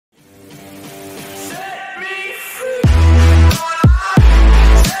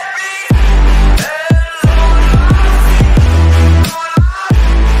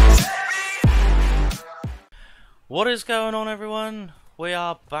is going on, everyone? We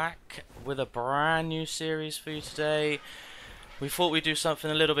are back with a brand new series for you today. We thought we'd do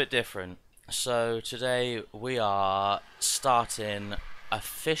something a little bit different. So today we are starting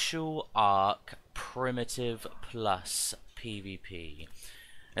official Ark Primitive Plus PvP.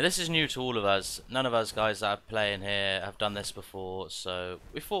 Now this is new to all of us. None of us guys that are playing here have done this before, so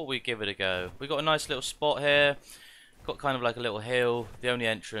we thought we'd give it a go. We got a nice little spot here. Got kind of like a little hill. The only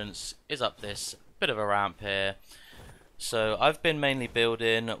entrance is up this bit of a ramp here. So I've been mainly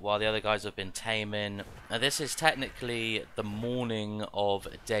building while the other guys have been taming. Now this is technically the morning of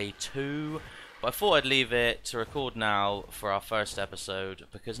day 2, but I thought I'd leave it to record now for our first episode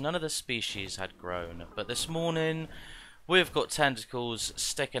because none of the species had grown. But this morning we've got tentacles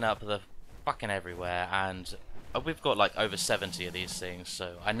sticking up the fucking everywhere, and we've got like over 70 of these things.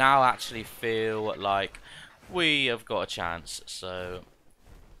 So I now actually feel like we have got a chance. So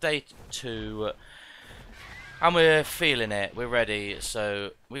day 2. And we're feeling it, we're ready.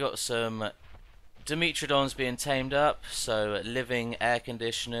 So we got some Dimetrodons being tamed up, so living air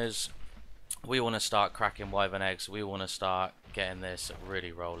conditioners. We want to start cracking wyvern eggs, we want to start getting this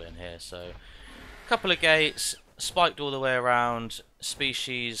really rolling here. So a couple of gates, spiked all the way around,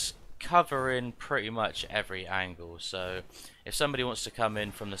 species covering pretty much every angle. So if somebody wants to come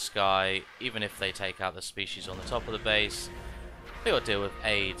in from the sky, even if they take out the species on the top of the base, they got to deal with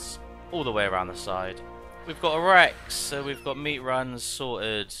aids all the way around the side. We've got a Rex, so we've got meat runs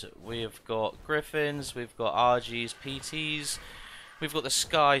sorted, we've got Griffins, we've got RGs, PTs, we've got the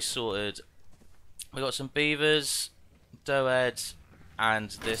Sky sorted, we've got some Beavers, Doeds,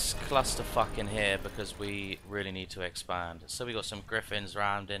 and this clusterfuck in here because we really need to expand. So we got some Griffins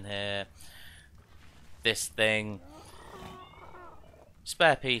rammed in here, this thing,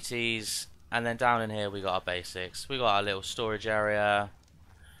 spare PTs, and then down in here we got our basics. We got our little storage area,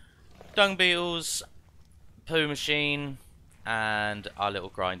 dung beetles, poo machine, and our little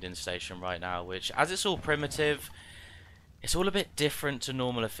grinding station right now, which, as it's all primitive, it's all a bit different to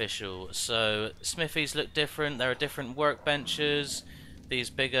normal official. So smithies look different, there are different workbenches, these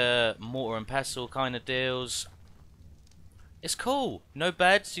bigger mortar and pestle kind of deals. It's cool. No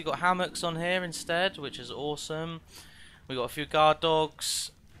beds, you got hammocks on here instead, which is awesome. We got a few guard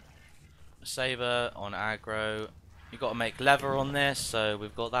dogs, saber on aggro. You got to make leather on this, so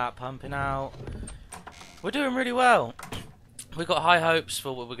we've got that pumping out. We're doing really well. We've got high hopes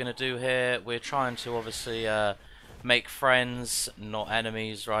for what we're going to do here. We're trying to obviously make friends, not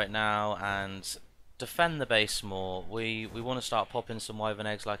enemies right now, and defend the base more. We want to start popping some wyvern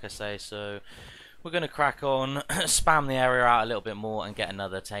eggs, like I say, so we're going to crack on, spam the area out a little bit more, and get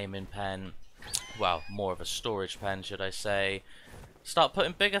another taming pen. Well, more of a storage pen, should I say. Start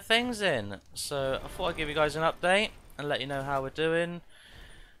putting bigger things in. So I thought I'd give you guys an update and let you know how we're doing.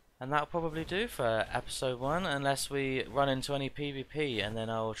 And that'll probably do for episode 1, unless we run into any PvP, and then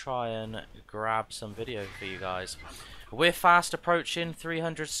I'll try and grab some video for you guys. We're fast approaching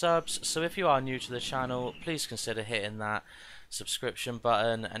 300 subs, so if you are new to the channel, please consider hitting that subscription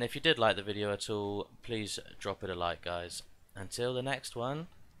button. And if you did like the video at all, please drop it a like, guys. Until the next one,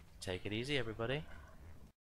 take it easy, everybody.